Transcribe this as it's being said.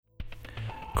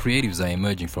Creatives are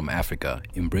emerging from Africa,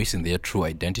 embracing their true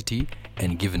identity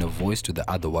and giving a voice to the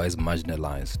otherwise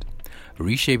marginalized,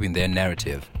 reshaping their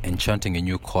narrative and chanting a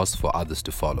new course for others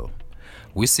to follow.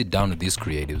 We sit down with these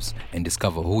creatives and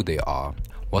discover who they are,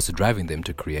 what's driving them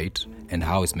to create, and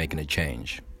how it's making a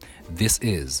change. This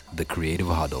is the Creative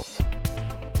Huddle.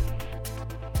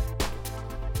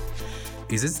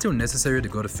 Is it still necessary to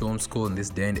go to film school in this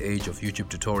day and age of YouTube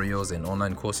tutorials and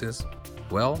online courses?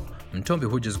 Well, Mtombi,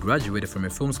 who just graduated from a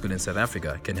film school in South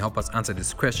Africa, can help us answer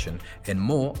this question and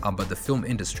more about the film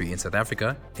industry in South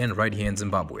Africa and right here in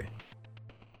Zimbabwe.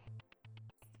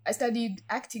 I studied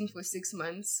acting for 6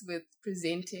 months with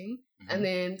presenting, and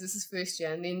then this is first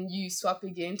year, and then you swap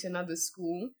again to another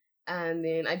school, and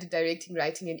then I did directing,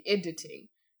 writing, and editing.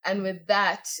 And with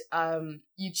that,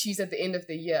 you choose at the end of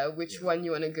the year which one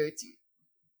you want to go to,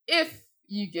 if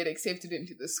you get accepted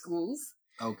into the schools.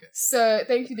 Okay. So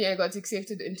thankfully, I got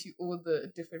accepted into all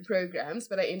the different programs,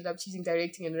 but I ended up choosing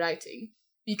directing and writing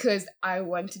because I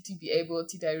wanted to be able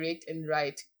to direct and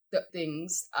write the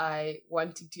things I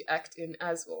wanted to act in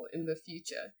as well in the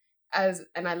future.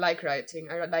 And I like writing,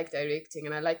 I like directing,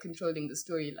 and I like controlling the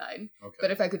storyline. Okay.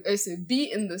 But if I could also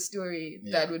be in the story,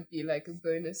 that would be like a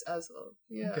bonus as well.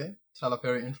 Yeah. Okay. Tyler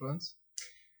Perry influence?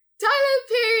 Tyler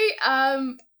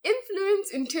Perry, influence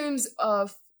in terms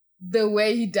of the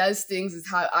way he does things is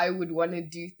how I would want to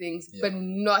do things, but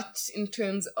not in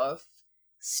terms of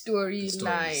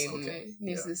storyline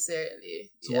necessarily.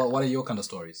 So what are your kind of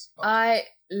stories? I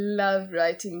love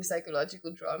writing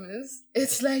psychological dramas.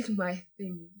 It's like my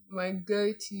thing, my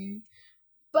go-to.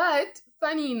 But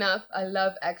funny enough, I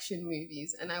love action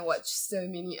movies, and I watch so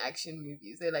many action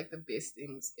movies. They're like the best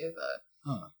things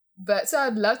ever. But so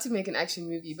I'd love to make an action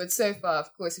movie, but so far,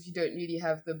 of course, if you don't really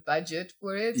have the budget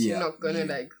for it, you're not gonna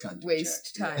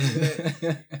waste time.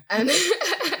 And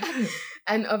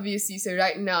and obviously, so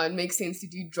right now it makes sense to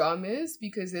do dramas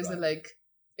because there's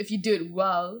if you do it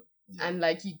well and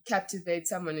you captivate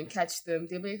someone and catch them,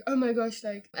 they'll be like, oh my gosh,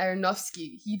 like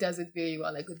Aronofsky, he does it very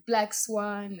well, like with Black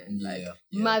Swan and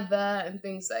Mother and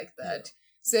things like that.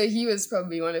 So he was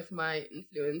probably one of my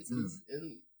influences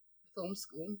in film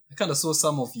school. I kind of saw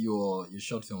some of your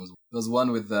short films. There was one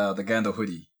with the guy in the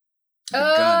hoodie.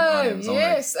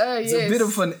 Yes. It's a bit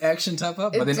of an action type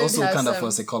up, but then also kind of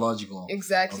a psychological.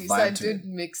 Exactly. So I did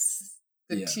mix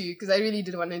the two because I really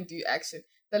did want to do action.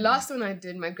 The last one I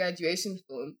did, my graduation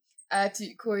film, I had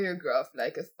to choreograph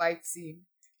like a fight scene.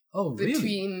 Oh, really?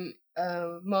 Between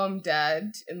mom,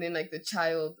 dad, and then the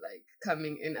child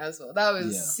coming in as well. That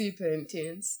was super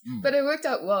intense. But it worked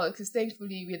out well because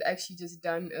thankfully we had actually just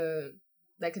done a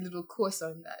little course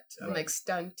on that, on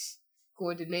stunt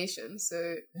coordination. So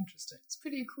interesting. It's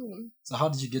pretty cool. So how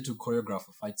did you get to choreograph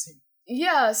a fight scene?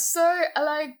 Yeah, so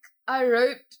I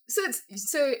wrote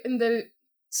so in the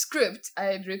script I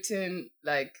had written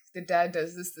the dad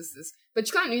does this, but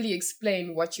you can't really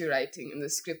explain what you're writing in the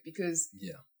script because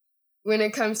when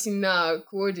it comes to now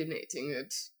coordinating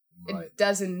it, it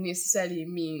doesn't necessarily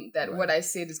mean that what I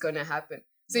said is going to happen.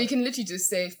 So you can literally just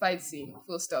say fight scene,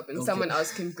 full stop, and someone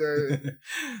else can go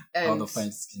and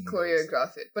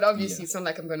choreograph it. But obviously it's not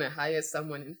like I'm going to hire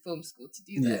someone in film school to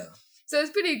do that. Yeah. So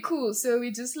it's pretty cool. So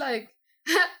we just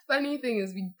funny thing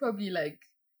is we probably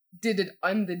did it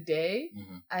on the day.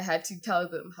 I had to tell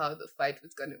them how the fight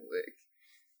was going to work.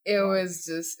 It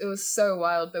was so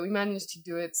wild, but we managed to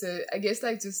do it. So I guess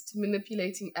just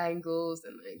manipulating angles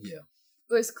and it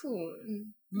was cool. And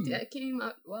it came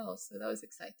out well, so that was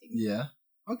exciting. Yeah.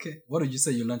 Okay. What did you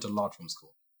say you learned a lot from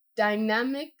school?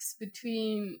 Dynamics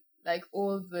between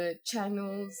all the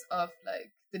channels of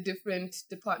the different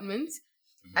departments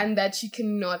and that you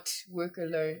cannot work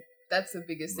alone. That's the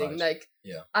biggest thing.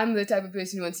 I'm the type of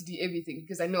person who wants to do everything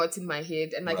because I know what's in my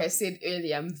head. And I said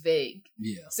earlier, I'm vague.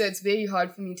 Yeah. So it's very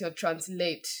hard for me to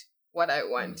translate what I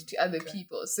want to other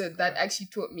people. So that actually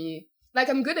taught me,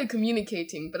 I'm good at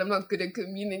communicating, but I'm not good at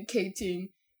communicating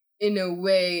in a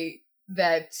way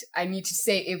that I need to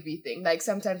say everything.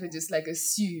 Sometimes I just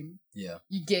assume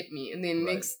you get me. And then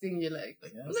next thing you're okay,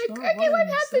 what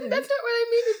happened? That's not what I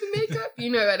mean with the makeup.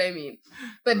 You know what I mean?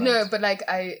 But no, but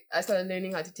I started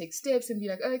learning how to take steps and be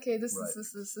okay, this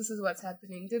is what's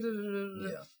happening.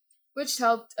 Which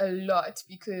helped a lot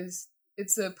because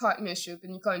it's a partnership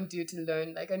and you can't do it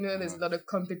alone. I know there's a lot of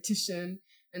competition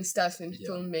and stuff in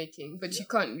filmmaking, but you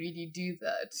can't really do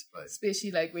that.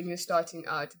 Especially when you're starting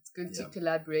out. It's good to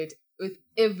collaborate with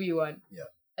everyone. Yeah.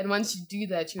 And once you do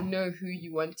that, you'll know who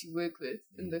you want to work with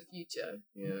in the future.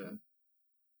 Yeah.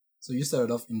 So you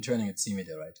started off interning at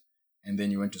C-Media, right? And then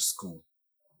you went to school.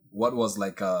 What was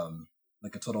a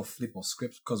total flip of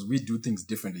script? Because we do things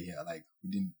differently here. We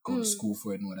didn't go to school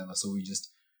for it and whatever. So we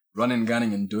just running,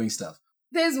 gunning, and doing stuff.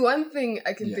 There's one thing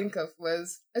I can think of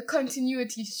was a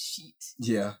continuity sheet.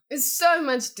 Yeah. It's so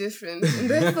much different in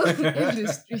the film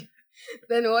industry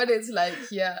than what it's like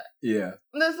here. Yeah.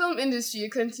 In the film industry, a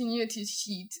continuity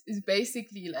sheet is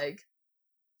basically like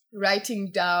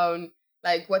writing down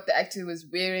like what the actor was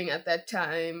wearing at that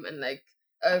time, and like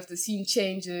if the scene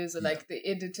changes, or like the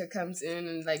editor comes in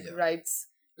and like writes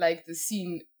like the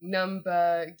scene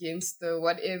number against the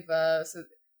whatever, so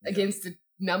against the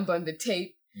number on the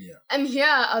tape. Yeah. And here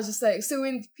I was just like, so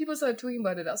when people started talking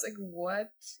about it, I was like,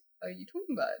 what are you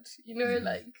talking about? You know,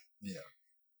 like,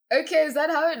 okay, is that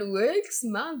how it works?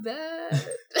 My bad.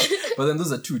 But then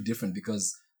those are two different,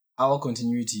 because our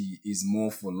continuity is more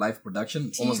for live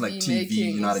production, almost like TV,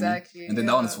 making, you know what I mean? And then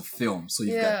that one is for film. So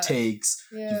you've got takes,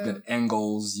 you've got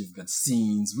angles, you've got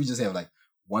scenes. We just have like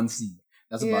one scene.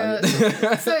 That's about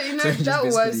it. So, you know, so that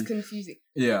was confusing.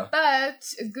 Yeah. But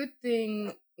a good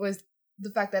thing was the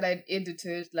fact that I'd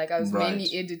edited, like I was mainly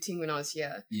editing when I was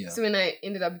here. Yeah. So when I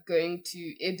ended up going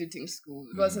to editing school,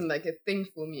 it wasn't like a thing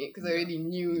for me, because I already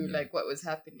knew like what was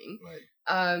happening.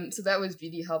 Right. So that was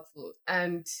really helpful.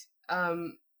 And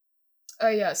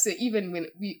so even when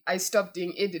I stopped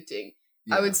doing editing,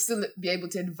 I would still be able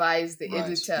to advise the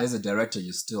editor. As a director,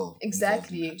 you're still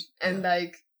exactly. And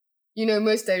like, you know,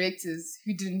 most directors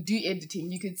who didn't do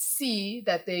editing, you could see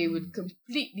that they would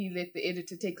completely let the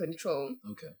editor take control.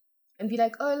 Okay. And be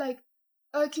like, oh,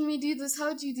 can we do this?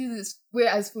 How do you do this?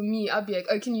 Whereas for me, I'll be like,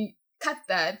 oh, can you cut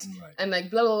that? Right. And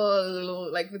like, blah, blah, blah, blah,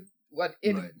 like with what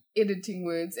editing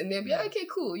words. And they'll be like, okay,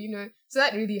 cool, you know. So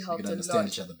that really helped a lot. You can understand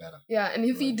each other better. Yeah, and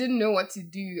if he didn't know what to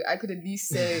do, I could at least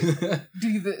say,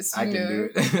 do this, you know. Can do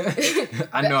it.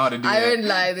 I know how to do it. I won't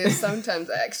lie, there's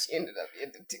sometimes I actually ended up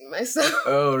editing myself.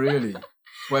 Oh, really?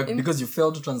 Well, because you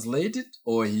failed to translate it,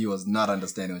 or he was not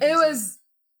understanding what you said? It was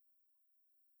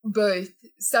both.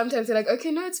 Sometimes they're like,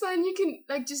 okay, no, it's fine, you can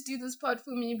like just do this part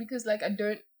for me, because like I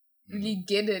don't really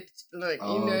get it, like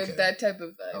that type of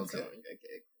vibe. Okay. So,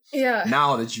 yeah.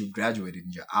 Now that you graduated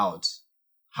and you're out,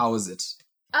 how is it?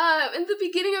 In the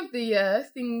beginning of the year,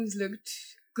 things looked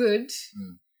good.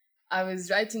 I was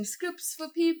writing scripts for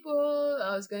people.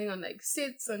 I was going on like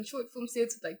sets, on short film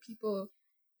sets with like people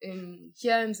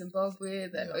here in Zimbabwe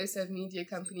that also have media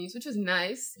companies, which was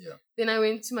nice. Yeah. Then I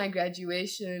went to my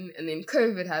graduation, and then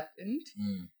COVID happened.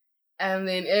 And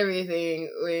then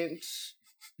everything went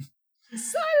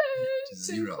silent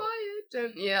and quiet.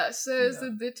 And so it's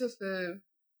a bit of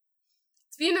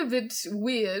it's been a bit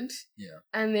weird. Yeah.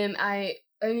 And then I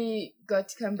only got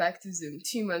to come back to Zoom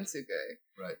 2 months ago.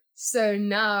 Right. So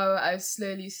now I've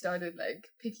slowly started like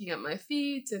picking up my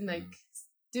feet and like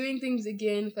doing things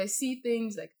again. If I see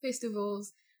things like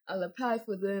festivals, I'll apply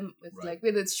for them with like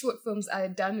whether it's short films I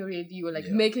had done already, or like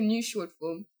make a new short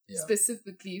film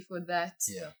specifically for that.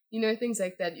 Yeah. You know, things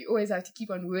like that. You always have to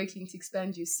keep on working to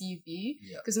expand your CV,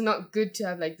 because it's not good to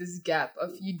have like this gap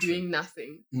of you doing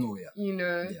nothing. Oh yeah. You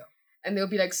know? Yeah. And they'll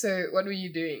be like, so what were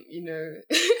you doing? You know?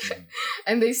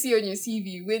 And they see on your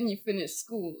CV when you finish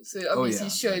school. So it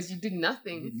obviously shows you did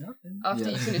nothing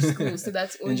after you finished school. So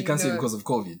that's all. And you can't say because of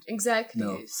COVID. Exactly.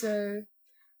 No. So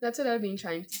that's what I've been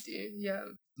trying to do. Yeah.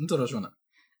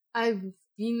 I've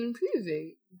been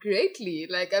improving greatly.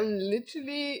 Like I'm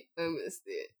literally almost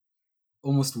there.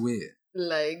 Almost where?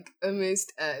 Like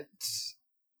almost at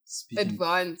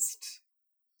advanced.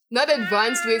 Not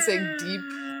advanced where it's like deep.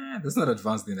 That's not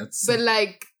advanced then. That's but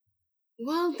like,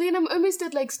 well, then I'm almost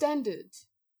at like standard.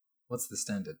 What's the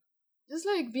standard? Just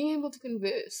like being able to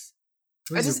converse.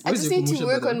 I just need to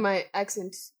work on my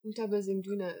accent.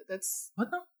 Ntabazinduna. That's what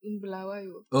now? In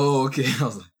Bulawayo. Oh, okay. I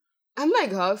was like, I'm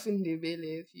like half in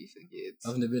Ndebele, if you forget.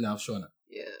 Half in Ndebele, half Shona.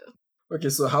 Yeah. Okay,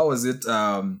 so how was it?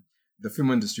 The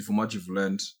film industry, from what you've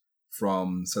learned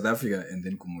from South Africa and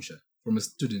then Kumusha, from a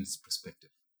student's perspective.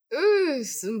 Ooh,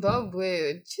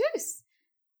 Zimbabwe. Just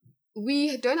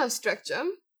we don't have structure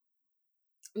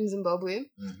in Zimbabwe.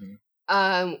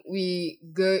 We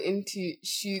go into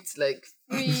shoots like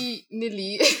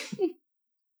free-nilly.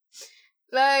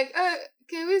 Like,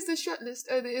 okay, where's the shot list?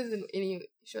 Oh, there isn't any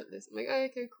shot list. I'm like, oh,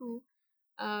 okay, cool.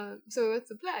 So what's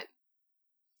the plan?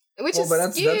 Which is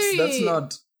but scary. That's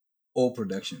not all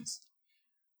productions.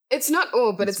 It's not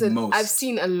all, but it's most. I've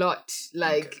seen a lot.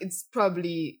 Like, it's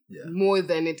probably more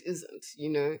than it isn't, you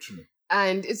know? True.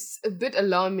 And it's a bit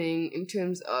alarming in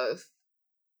terms of,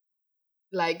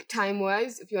 like,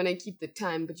 time-wise. If you want to keep the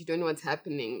time, but you don't know what's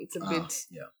happening, it's a bit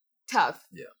tough.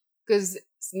 Yeah. Because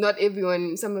not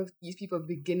everyone, some of these people are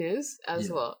beginners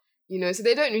as well. You know, so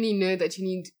they don't really know that you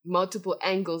need multiple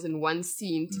angles in one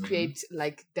scene to create,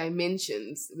 like,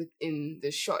 dimensions within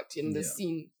the shot, in the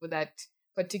scene for that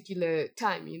particular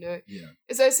time, you know? Yeah.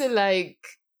 It's also, like,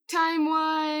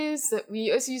 time-wise,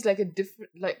 we also use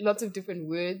lots of different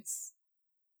words.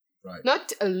 Right.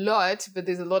 Not a lot, but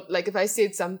there's a lot. Like if I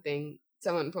said something,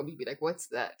 someone would probably be like, "What's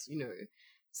that?"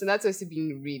 So that's also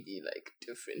been really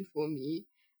different for me.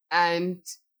 And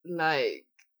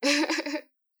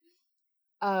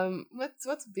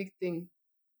what's a big thing?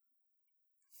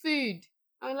 Food.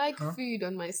 I like food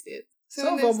on my set. So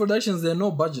some of our productions, there are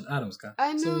no budget items,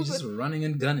 I know. So we're just running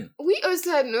and gunning. We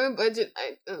also had no budget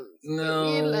items.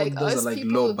 No, those are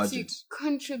low budget. To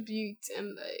contribute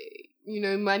and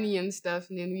money and stuff,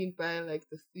 and then we'd buy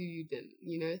the food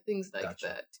and things like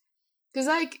that. Because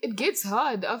it gets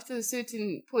hard after a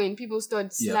certain point. People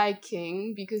start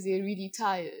slacking because they're really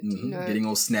tired. Getting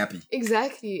all snappy.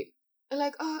 Exactly.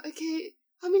 And oh, okay,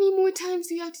 how many more times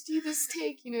do you have to do this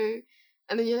take?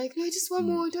 And then you're like, no, just one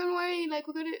more. Don't worry.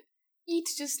 We're gonna eat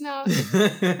just now.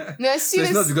 Now, as soon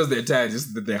it's not because they're tired,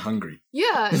 just that they're hungry.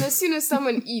 Yeah, and as soon as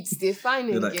someone eats, they're fine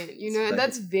again. And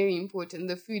that's very important.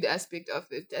 The food aspect of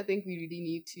it, I think we really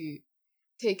need to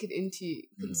take it into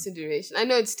consideration. I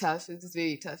know it's tough. It's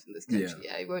very tough in this country.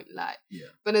 I won't lie. Yeah.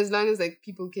 But as long as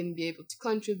people can be able to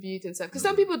contribute and stuff, because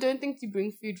some people don't think to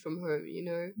bring food from home.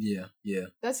 Yeah.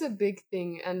 That's a big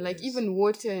thing, and even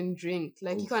water and drink.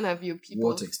 You can't have your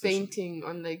people fainting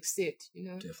on set.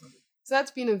 Definitely. So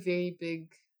that's been a very big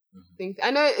thing.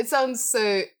 I know it sounds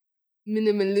so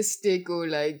minimalistic or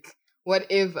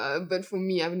whatever, but for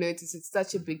me, I've noticed it's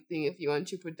such a big thing if you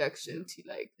want your production to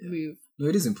move. No,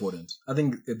 it is important. I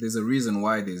think there's a reason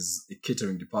why there's a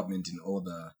catering department in all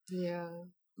the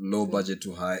low budget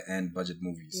to high end budget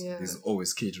movies. Yeah. There's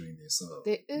always catering there. So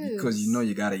there is. Because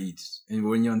you gotta eat. And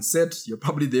when you're on set, you're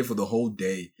probably there for the whole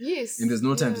day. Yes. And there's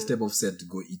no time to step off set to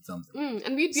go eat something.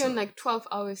 And we'd be on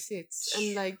 12-hour sets,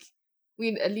 and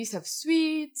we'd at least have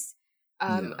sweets.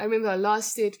 I remember our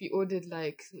last set, we ordered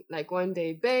one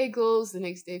day bagels, the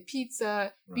next day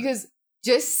pizza, because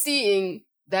just seeing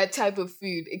that type of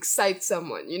food excites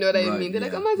someone. You know what I mean?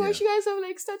 They're oh my gosh, you guys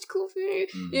have such cool food.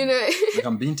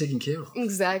 I'm being taken care of.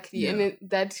 Exactly. And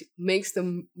that makes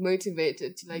them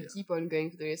motivated to keep on going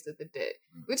for the rest of the day,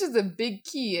 which is a big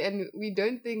key, and we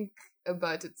don't think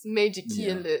about it. It's major key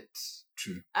alert.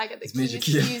 True. I got the it's keys,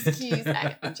 major key. keys.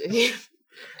 I got the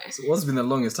So what's been the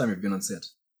longest time you've been on set?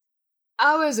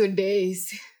 Hours or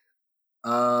days?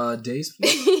 Days?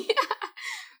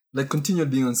 Continued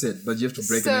being on set, but you have to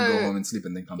break and then go home and sleep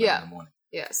and then come back in the morning.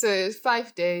 Yeah, so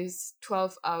 5 days,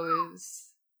 12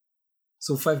 hours.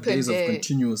 So 5 days of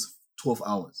continuous 12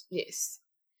 hours? Yes.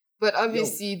 But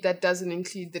obviously that doesn't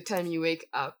include the time you wake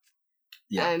up.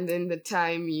 Yeah. And then the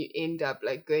time you end up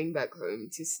going back home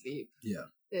to sleep. Yeah.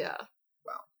 Yeah.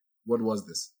 Wow. What was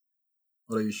this?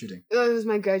 What are you shooting? It was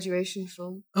my graduation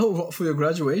film. Oh, for your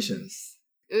graduation? Yes.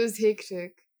 It was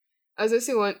hectic. I was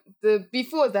also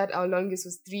before that, our longest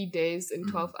was 3 days and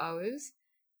 12 hours.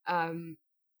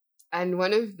 And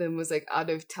one of them was out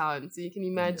of town. So you can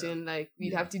imagine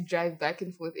we'd have to drive back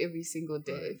and forth every single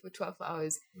day for 12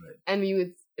 hours. Right. And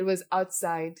it was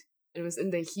outside. It was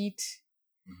in the heat.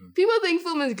 People think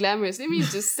film is glamorous. Let me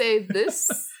just say this.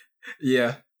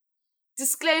 Yeah.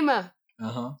 Disclaimer.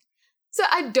 Uh-huh. So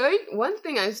one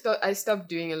thing I stopped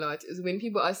doing a lot is when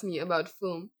people ask me about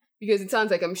film, because it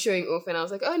sounds like I'm showing off, and I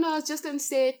was oh no, it's just on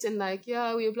set, and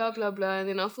we blah blah blah, and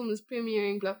then our film is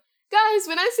premiering, blah. Guys,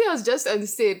 when I say I was just on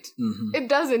set, it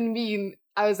doesn't mean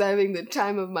I was having the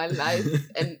time of my life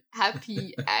and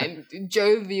happy and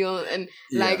jovial and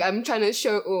I'm trying to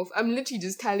show off. I'm literally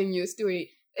just telling you a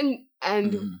story.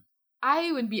 And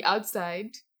I would be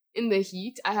outside in the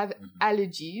heat. I have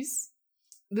allergies.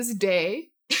 This day,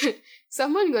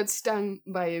 someone got stung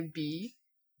by a bee.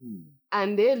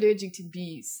 And they're allergic to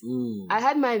bees. Ooh. I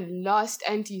had my last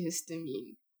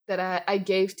antihistamine that I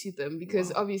gave to them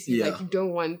because obviously you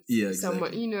don't want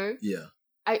someone, Yeah.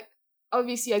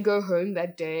 I go home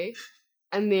that day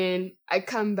and then I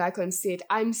come back on set.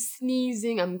 I'm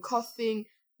sneezing, I'm coughing.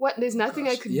 There's nothing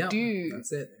I could do.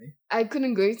 That's it, eh? I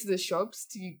couldn't go to the shops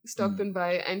to stop and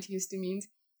buy antihistamines.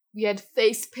 We had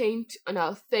face paint on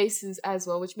our faces as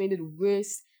well, which made it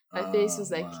worse. My face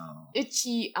was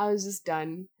itchy. I was just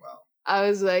done. Wow. I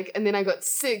was and then I got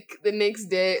sick the next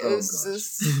day. It was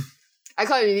just, I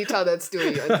can't really tell that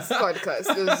story on this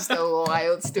podcast. It was just a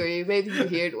wild story. Maybe you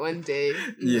hear it one day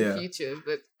in the future,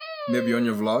 but maybe on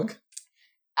your vlog.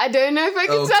 I don't know if I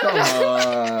can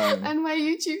tell it on my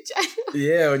YouTube channel.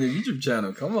 Yeah, on your YouTube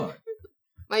channel. Come on.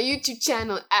 My YouTube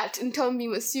channel at Ntombi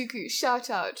Masuku. Shout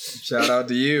out. Shout out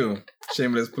to you.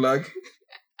 Shameless plug.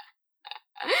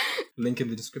 Link in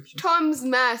the description. Tom's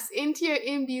Mass,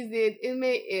 NTOMBZ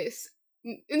MAS,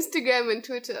 Instagram and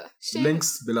Twitter.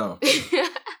 Links below.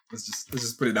 Let's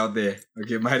just put it out there.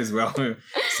 Okay, might as well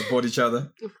support each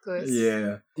other. Of course.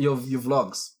 Yeah. Your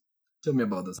vlogs. Tell me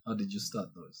about this. How did you start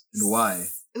those? And why?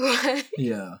 Why?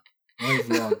 Yeah. Why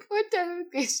vlog? What type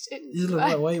of question?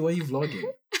 Why are you vlogging?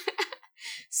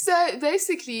 So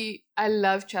basically, I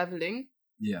love traveling.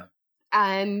 Yeah.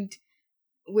 And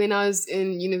when I was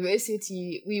in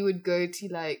university, we would go to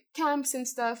like camps and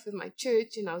stuff with my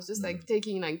church, and I was just like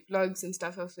taking like vlogs and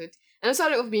stuff of it. And it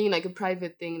started off being like a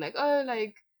private thing, like, oh,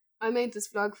 like I made this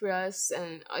vlog for us,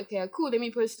 and okay, cool, let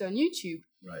me post it on YouTube.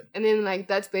 Right. And then like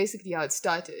that's basically how it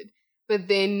started. But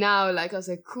then now, like I was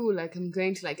like, cool, like I'm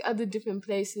going to like other different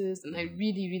places, and I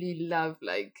really, really love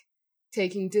like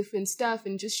taking different stuff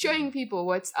and just showing people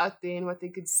what's out there and what they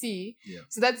could see. Yeah.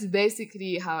 So that's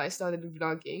basically how I started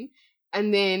vlogging.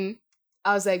 And then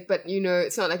I was like, but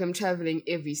it's not like I'm traveling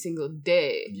every single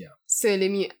day. Yeah. So let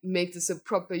me make this a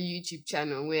proper YouTube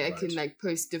channel where I can like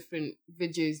post different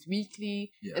videos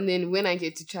weekly. Yeah. And then when I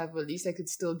get to travel, at least I could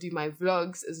still do my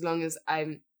vlogs as long as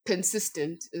I'm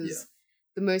consistent is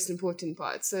the most important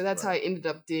part. So that's how I ended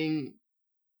up doing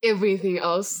everything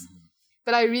else. Mm-hmm.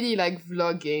 But I really like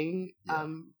vlogging. Yeah.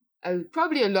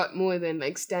 Probably a lot more than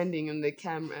like standing on the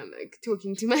camera and like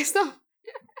talking to myself.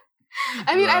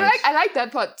 I mean, I like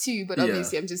that part too, but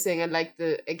obviously I'm just saying I like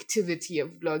the activity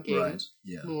of vlogging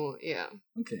more. Yeah.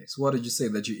 Okay, so what did you say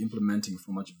that you're implementing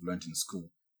from what you've learned in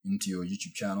school into your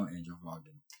YouTube channel and your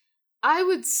vlogging? I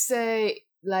would say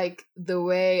like the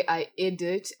way I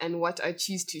edit and what I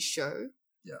choose to show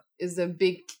is a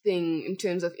big thing in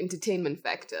terms of entertainment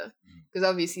factor. Because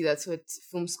obviously that's what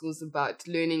film school is about,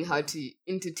 learning how to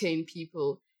entertain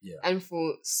people and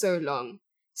for so long.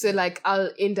 So like I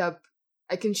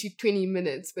can shoot 20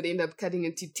 minutes, but end up cutting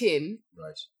it to 10.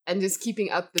 Right. And just keeping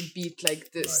up the beat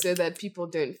like this so that people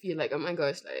don't feel like, oh my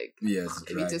gosh, like,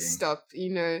 let me just stop,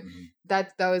 Mm-hmm.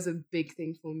 That was a big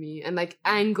thing for me. And like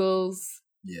angles.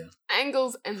 Yeah.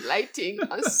 Angles and lighting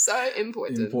are so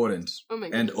important. Oh my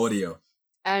goodness.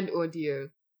 And audio.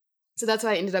 So that's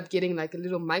why I ended up getting like a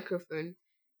little microphone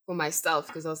for myself,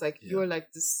 because I was like, you're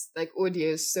like this, like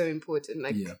audio is so important.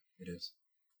 Like, yeah, it is.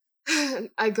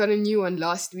 I got a new one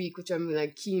last week, which I'm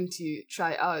like keen to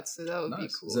try out. So that would be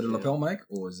cool. Is it a lapel mic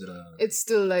or is it a? It's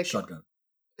still like shotgun.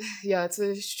 Yeah, it's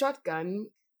a shotgun.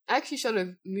 I actually shot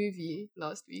a movie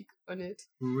last week on it.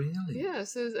 Really? Yeah,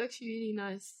 so it's actually really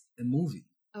nice. A movie?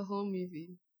 A whole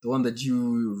movie. The one that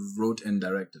you wrote and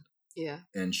directed? Yeah.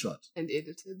 And shot? And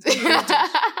edited.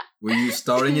 Were you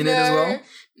starring in it as well?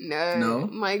 No.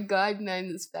 My gardener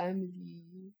and his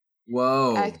family.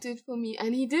 Wow. Acted for me,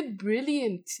 and he did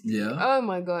brilliant. Yeah. Oh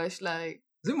my gosh, like.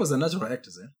 Zim was a natural actor,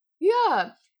 eh?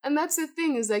 Yeah. And that's the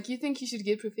thing, is like, you think you should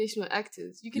get professional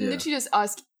actors. You can literally just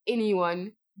ask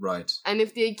anyone. Right. And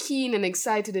if they're keen and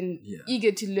excited and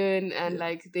eager to learn and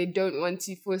like they don't want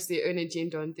to force their own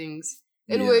agenda on things,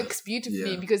 it works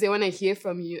beautifully because they want to hear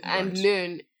from you and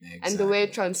learn. Exactly. And the way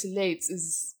it translates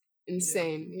is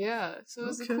insane. Yeah. So it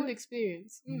was a cool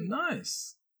experience.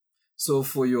 Nice. So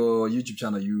for your YouTube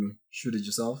channel, you shoot it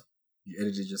yourself? You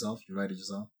edit it yourself? You write it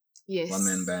yourself? Yes.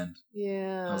 One-man band?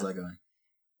 Yeah. How's that going?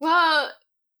 Well,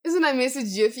 isn't I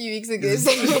messaged you a few weeks ago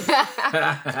saying...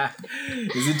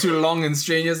 Is it too long and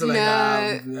strangers?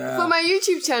 Like, no. For my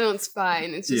YouTube channel, it's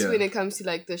fine. It's just when it comes to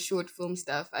like the short film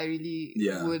stuff, I really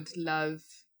would love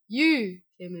you,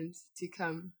 Clemens, to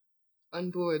come on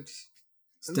board.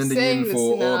 Standing in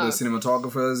for all the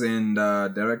cinematographers and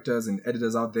directors and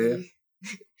editors out there.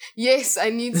 Yes,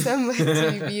 I need someone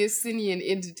to be a cine and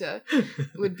editor.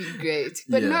 Would be great.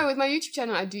 But no, with my YouTube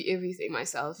channel, I do everything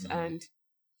myself. And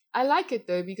I like it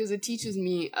though, because it teaches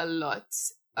me a lot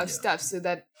of stuff, so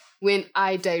that when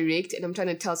I direct and I'm trying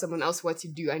to tell someone else what to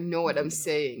do, I know what I'm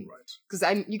saying.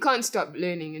 Because you can't stop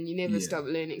learning, and you never stop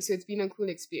learning. So it's been a cool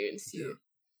experience to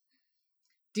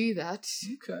do that.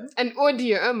 Okay. And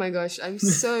audio, oh my gosh, I'm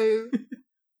so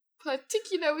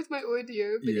particular with my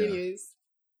audio. But anyways.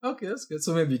 Okay, that's good.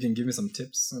 So maybe you can give me some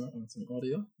tips on some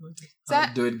audio. How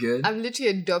to do it good. I've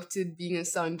literally adopted being a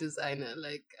sound designer.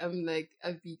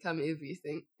 I've become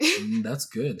everything. That's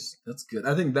good. That's good.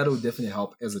 I think that will definitely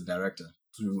help as a director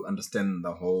to understand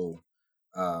the whole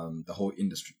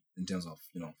industry in terms of,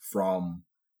 from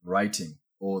writing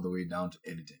all the way down to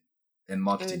editing and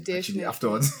marketing actually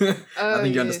afterwards. I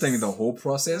think you're understanding the whole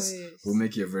process will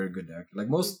make you a very good director. Like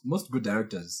most good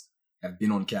directors have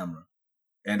been on camera.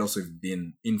 And also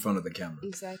been in front of the camera.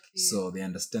 Exactly. So they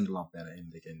understand a lot better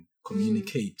and they can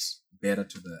communicate better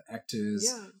to the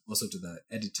actors, also to the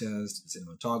editors, to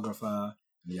the cinematographer,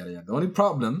 yada yada. The only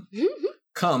problem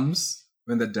comes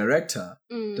when the director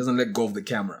doesn't let go of the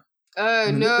camera.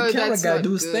 Oh, no, let the camera that's guy not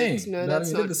do his good. thing. No,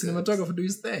 that's let not the cinematographer do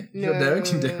his thing. No. You're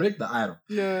directing, direct the item.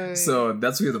 No. So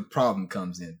that's where the problem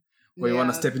comes in. Where you want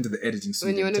to step into the editing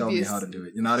suite and tell me how to do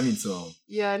it. You know what I mean? So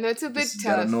yeah, no, it's a bit tough. You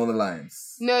gotta know the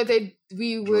lines. No,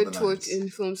 we were taught in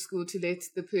film school to let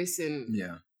the person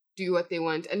do what they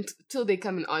want until they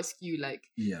come and ask you, like.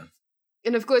 Yeah.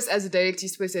 And of course, as a director, you're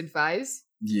supposed to advise.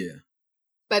 Yeah.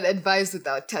 But advise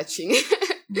without touching.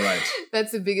 Right.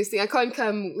 That's the biggest thing. I can't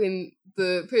come when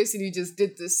the person who just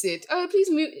did the set, oh, please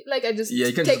move. Like, I just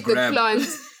take the plant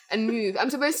and move.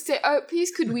 I'm supposed to say, oh,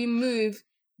 please, could we move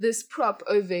this prop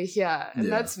over here?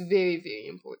 And that's very, very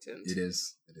important. It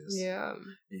is. Yeah.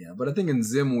 Yeah. But I think in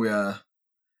Zim, we are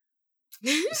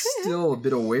still a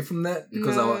bit away from that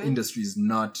because our industry is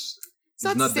not...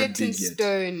 It's not set in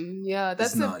stone. Yeah,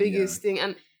 that's the biggest thing.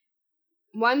 And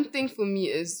one thing for me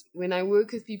is when I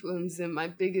work with people in Zim, my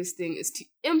biggest thing is to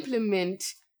implement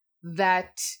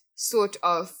that sort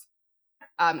of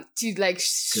to like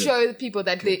show people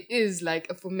that there is like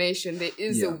a formation, there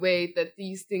is a way that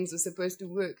these things are supposed to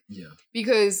work. Yeah.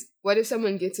 Because what if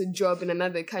someone gets a job in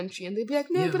another country and they'd be like,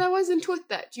 no, but I wasn't taught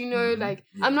that, you know, like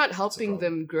I'm not helping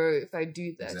them grow if I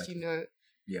do that, you know.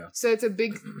 Yeah. So it's a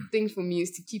big thing for me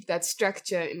is to keep that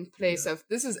structure in place of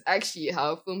this is actually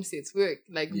how film sets work.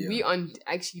 Like we aren't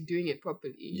actually doing it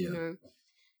properly, you know.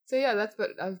 So yeah, that's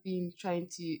what I've been trying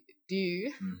to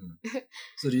do. Mm-hmm.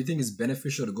 So do you think it's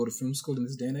beneficial to go to film school in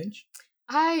this day and age?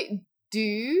 I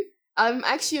do. I'm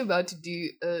actually about to do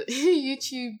a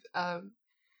YouTube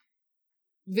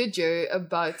video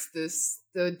about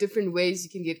the different ways you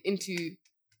can get into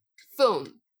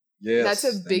film. Yes,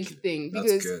 that's a big thing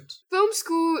because film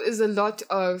school is a lot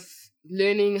of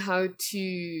learning how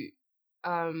to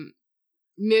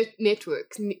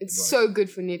network. It's so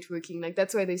good for networking. Like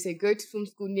that's why they say go to film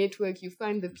school, network. You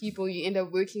find the people you end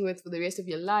up working with for the rest of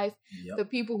your life. Yep. The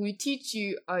people who teach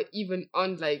you are even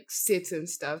on like sets and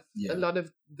stuff a lot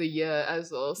of the year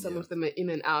as well. Some of them are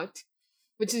in and out,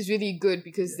 which is really good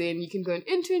because then you can go on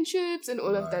internships and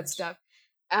all of that stuff.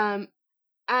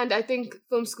 And I think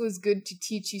film school is good to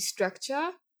teach you structure.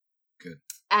 Good.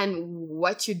 And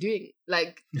what you're doing.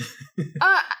 Like,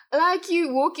 like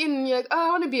you walk in and you're like, oh, I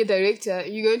want to be a director.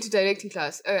 You go into directing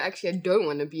class. Oh, actually, I don't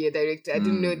want to be a director. I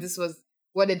didn't know this was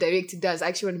what a director does. I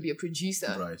actually want to be a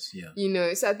producer. Right, yeah. You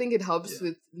know, so I think it helps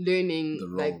with learning. The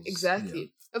roles, like, exactly.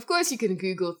 Yeah. Of course, you can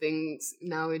Google things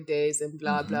nowadays and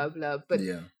blah, blah, blah. But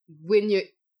when you're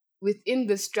within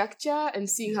the structure and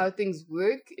seeing how things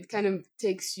work, it kind of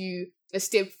takes you a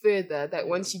step further that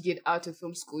once you get out of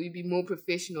film school, you'd be more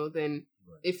professional than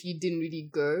if you didn't really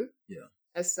go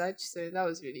as such. So that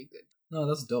was really good. No,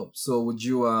 that's dope. So would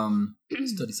you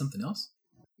study something else?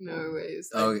 No ways.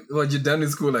 Oh, well, you're done in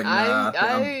school? Like, nah,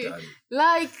 I'm done.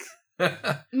 Like,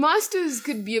 masters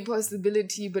could be a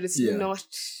possibility, but it's not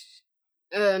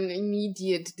an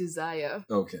immediate desire.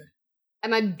 Okay.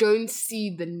 And I don't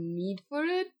see the need for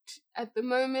it at the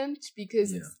moment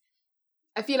because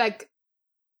I feel like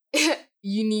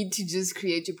you need to just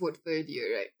create your portfolio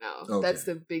right now. Okay. That's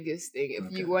the biggest thing.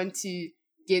 If you want to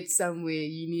get somewhere,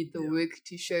 you need the work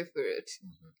to show for it.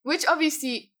 Mm-hmm. Which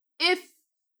obviously, if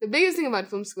the biggest thing about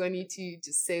film school, I need to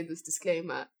just say this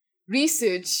disclaimer,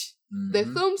 research the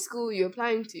film school you're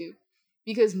applying to.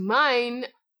 Because mine,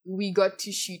 we got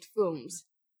to shoot films.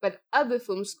 But other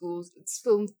film schools, it's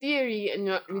film theory and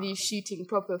you're not really shooting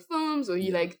proper films, or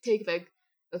you like take like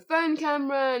a phone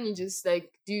camera and you just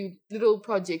like do little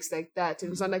projects like that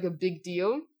and it's not like a big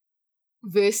deal,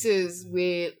 versus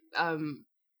where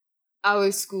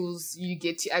our schools you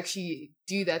get to actually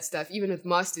do that stuff. Even with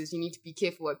masters, you need to be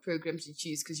careful what programs you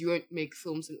choose because you won't make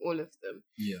films in all of them.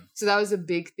 So that was a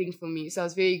big thing for me. So I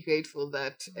was very grateful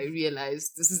that I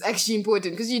realized this is actually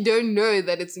important, because you don't know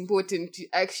that it's important to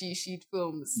actually shoot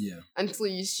films until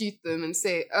you shoot them and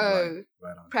say, oh,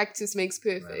 practice makes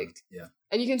perfect.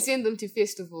 And you can send them to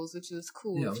festivals, which is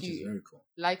cool if you very cool.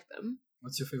 Like them.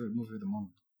 What's your favorite movie at the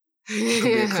moment? It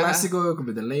could be a classical, it could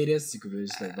be the latest, it could be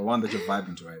just like the one that you're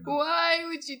vibing to right now. Why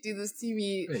would you do this to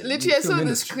me? Wait, literally, I saw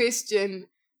this question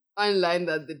online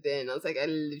the other day and I was like, I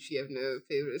literally have no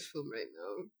favorite film right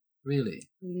now. Really?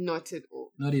 Not at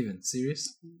all. Not even?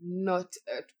 Serious? Not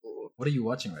at all. What are you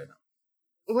watching right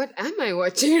now? What am I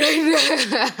watching right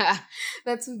now?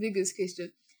 That's the biggest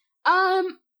question.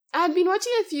 I've been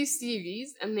watching a few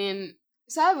series and then,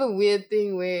 so I have a weird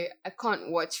thing where I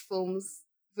can't watch films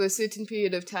for a certain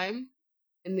period of time,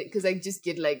 and because I just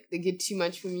get like, they get too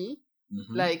much for me,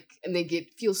 like, and they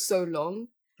feel so long.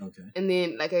 Okay. And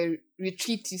then like I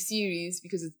retreat to series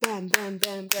because it's bam, bam,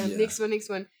 bam, bam, next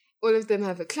one. All of them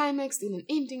have a climax, then an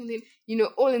ending, and then, you know,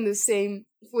 all in the same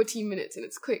 14 minutes and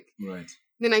it's quick. Right.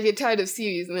 Then I get tired of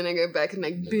series and then I go back and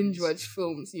like binge watch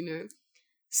films, you know.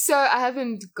 So I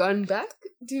haven't gone back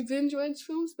to binge watch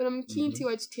films, but I'm keen to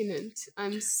watch Tenet.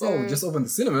 Just open the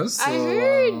cinemas. So, I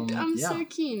heard. I'm so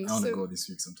keen. I want to go this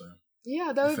week sometime.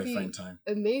 Yeah, that would be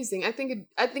amazing. I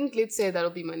think let's say that'll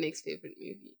be my next favorite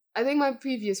movie. I think my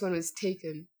previous one was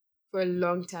Taken for a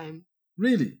long time.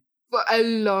 Really? For a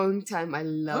long time, I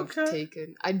loved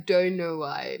Taken. I don't know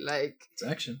why. Like, it's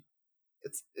action.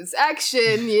 It's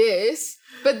action, yes.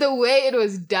 But the way it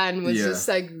was done was just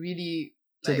like really.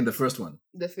 Taken the first one.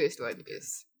 The first one,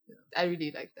 yes. Yeah. I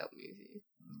really liked that movie.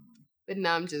 But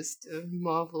now I'm just a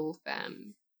Marvel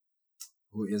fan.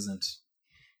 Who isn't?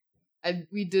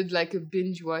 We did like a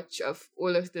binge watch of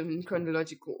all of them in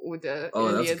chronological order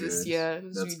earlier this year.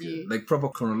 That's really good. Like proper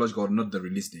chronological, not the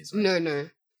release days, right? No.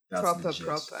 That's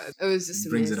proper. It was just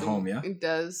brings amazing. It home, yeah? It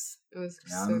does. It was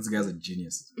those guys are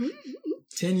geniuses.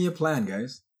 10-year plan,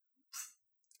 guys.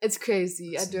 It's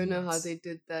crazy. I don't know how they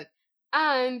did that.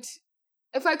 And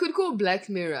if I could call Black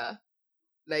Mirror,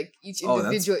 like each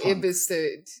individual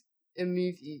episode, a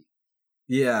movie.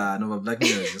 Yeah, no, but Black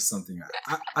Mirror is just something.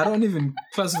 I don't even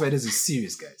classify it as a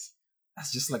series, guys.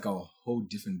 That's just like a whole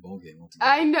different ballgame altogether.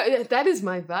 I know. That is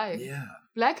my vibe. Yeah.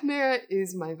 Black Mirror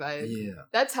is my vibe. Yeah.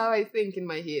 That's how I think in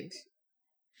my head.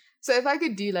 So if I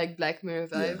could do like Black Mirror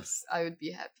vibes, I would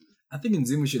be happy. I think in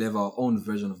Zim we should have our own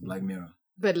version of Black Mirror.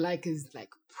 But like is like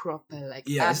proper like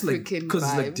African because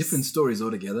it's like different stories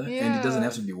altogether, and it doesn't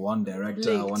have to be one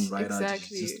director or one writer.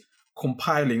 Exactly. Just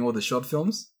compiling all the short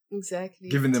films, exactly,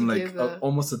 giving them like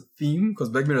almost a theme. Because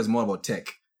Black Mirror is more about tech,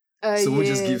 so we'll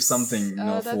just give something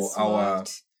for our.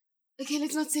 Okay,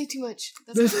 let's not say too much.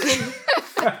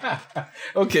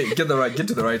 Okay, get to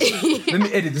the right. Let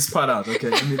me edit this part out. Okay,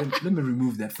 let me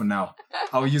remove that for now.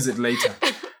 I'll use it later.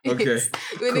 Okay. Yes.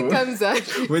 When it comes out.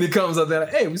 When it comes out, they're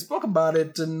like, hey, we spoke about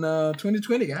it in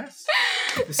 2020, guys.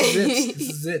 This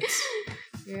is it.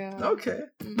 Yeah. Okay.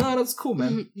 No, that's cool,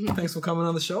 man. Thanks for coming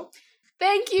on the show.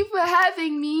 Thank you for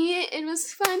having me. It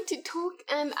was fun to talk,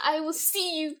 and I will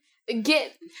see you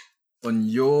again. On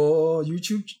your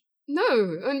YouTube? No,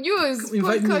 on yours.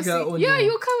 Invite me on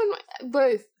you'll come on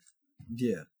both.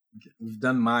 Yeah. Okay. We've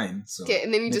done mine, so okay,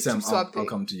 and then we just keep swapping. I'll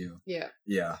come to you.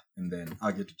 Yeah, and then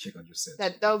I'll get to check out your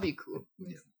set. That'll be cool.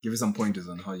 Yeah, give you some pointers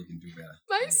on how you can do better.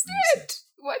 My set.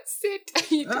 What set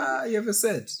are you doing? You have a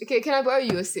set. Okay, can I borrow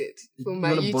your set for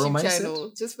my YouTube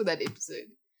channel just for that episode?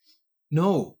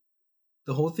 No,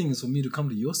 the whole thing is for me to come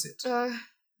to your set.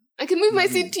 I can move my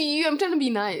set to you. I'm trying to be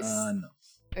nice. No.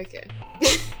 Okay.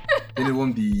 Then it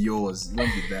won't be yours. It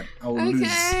won't be that. I will lose.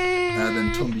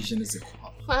 Then Tombi je ne sais quoi.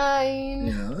 Fine.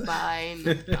 Yeah.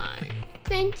 Fine.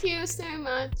 Thank you so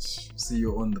much. See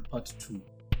you on the part 2.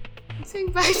 I'm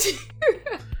saying bye to you.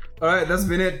 Alright, that's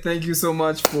been it. Thank you so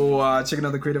much for checking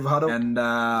out the Creative Huddle. And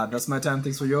that's my time.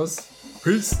 Thanks for yours.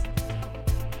 Peace.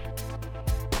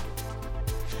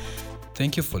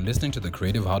 Thank you for listening to the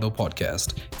Creative Huddle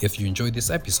podcast. If you enjoyed this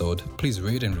episode, please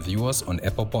rate and review us on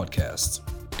Apple Podcasts.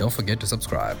 Don't forget to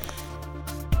subscribe.